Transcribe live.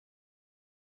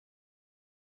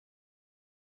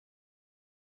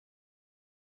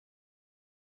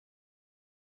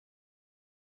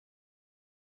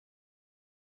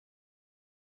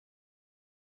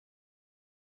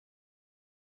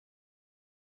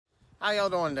How y'all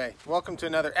doing today? Welcome to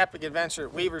another epic adventure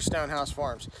at Weaver Stonehouse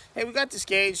Farms. Hey, we got this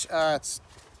gauge. It's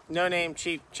no-name,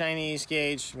 cheap Chinese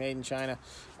gauge, made in China.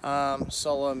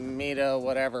 Solimeta,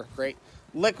 whatever. Great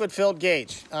liquid-filled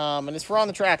gauge, and it's for on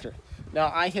the tractor.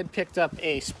 Now, I had picked up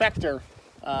a Spectre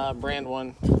brand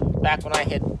one back when I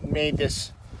had made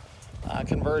this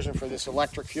conversion for this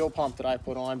electric fuel pump that I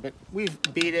put on, but we've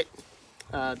beat it.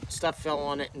 Stuff fell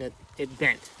on it, and it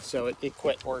bent, so it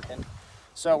quit working.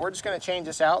 So we're just going to change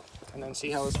this out and then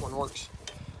see how this one works.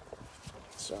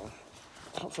 So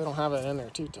hopefully I don't have it in there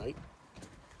too tight.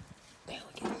 There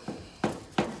we go.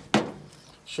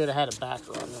 Should have had a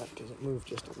backer on that because it moved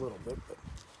just a little bit, but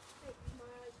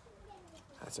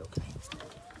that's okay.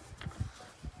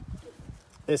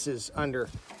 This is under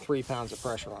 3 pounds of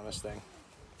pressure on this thing.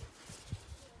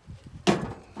 So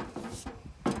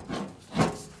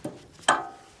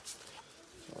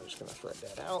we're just going to thread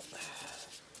that out.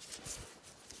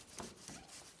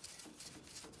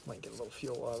 Might get a little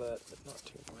fuel out of that, but not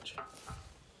too much.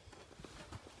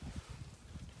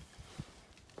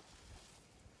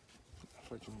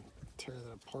 If I can tear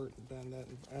that apart and bend that,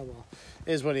 oh well,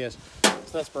 it is what it is. So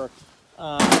that's broke.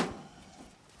 So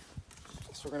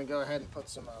we're gonna go ahead and put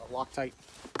some Loctite,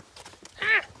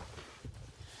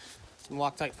 some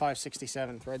Loctite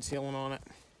 567 thread sealant on it.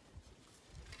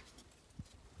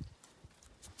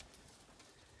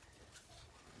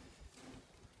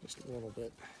 Just a little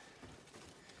bit.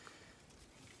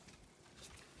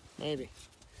 Maybe.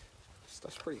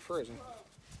 Stuff's pretty frozen.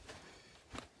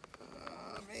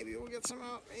 Maybe we'll get some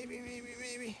out.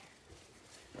 Maybe.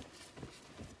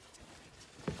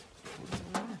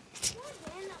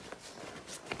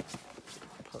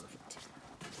 Perfect.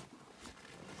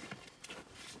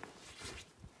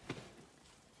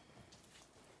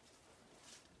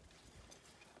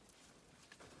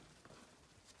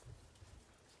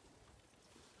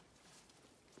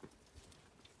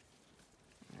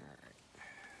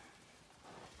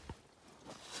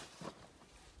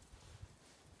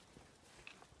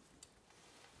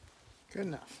 Good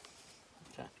enough.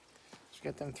 Okay. Just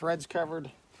get them threads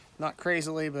covered. Not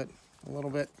crazily, but a little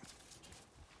bit.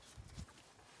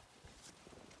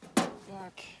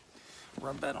 Back.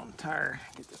 Rub that on the tire.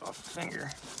 Get this off the finger.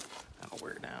 That'll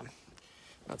wear it down.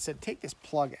 Now it said take this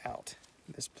plug out.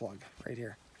 This plug right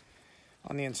here.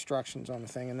 On the instructions on the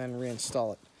thing, and then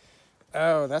reinstall it.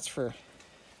 Oh, that's for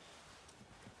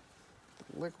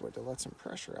liquid to let some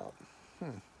pressure out.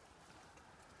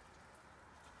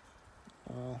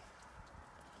 Well,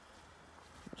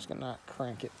 I'm just gonna not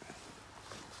crank it.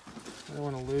 I don't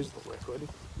want to lose the liquid.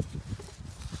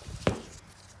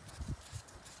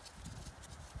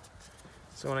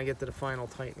 So when I get to the final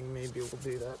tightening, maybe we'll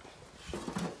do that.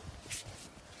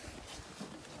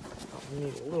 Oh, we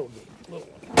need a little one.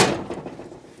 I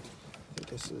think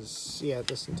this is, yeah,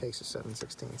 this one takes a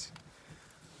 7/16.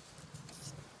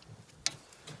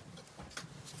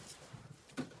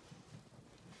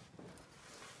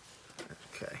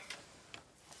 Okay.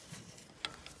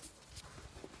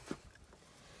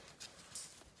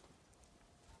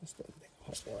 This doesn't take a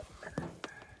whole lot.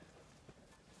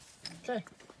 Okay,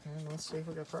 and let's see if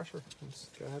we got pressure. Let's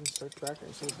go ahead and start tracking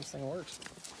and see if this thing works.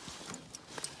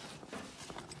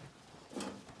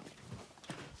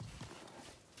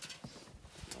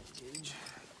 Gauge.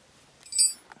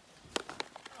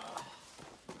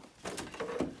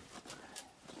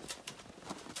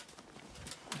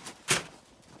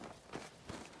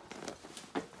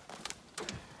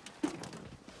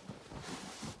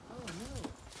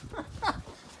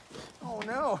 Oh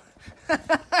no!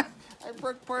 I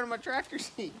broke part of my tractor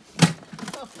seat.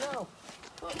 Oh no!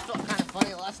 Oh, it felt kind of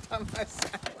funny last time I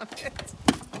sat on it.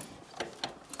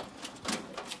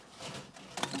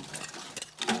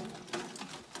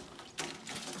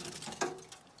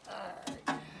 Alright.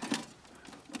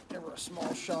 Give her a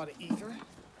small shot of ether. Man,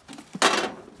 what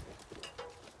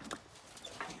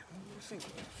do you think we're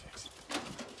gonna fix it?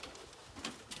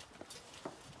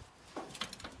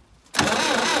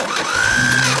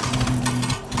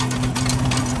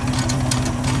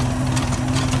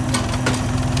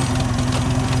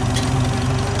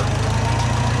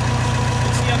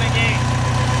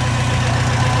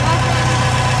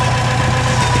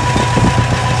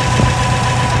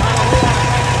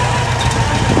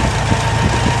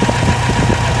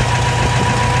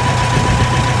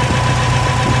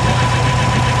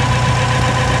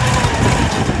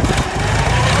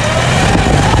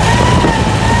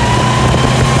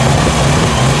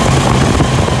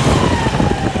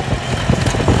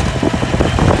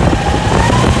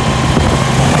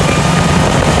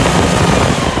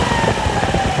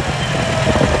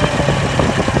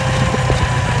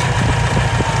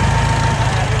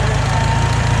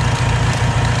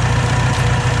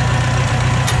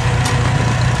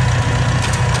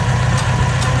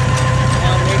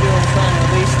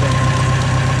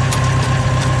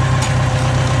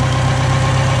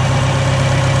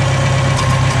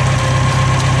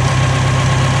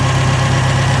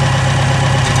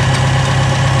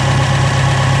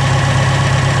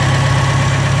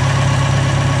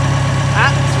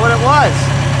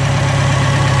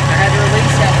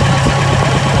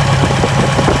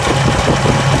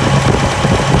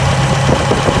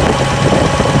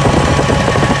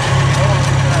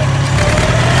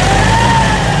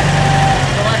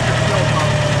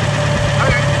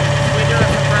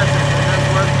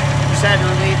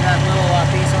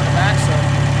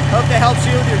 hope that helps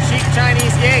you with your cheap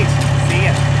Chinese gauge.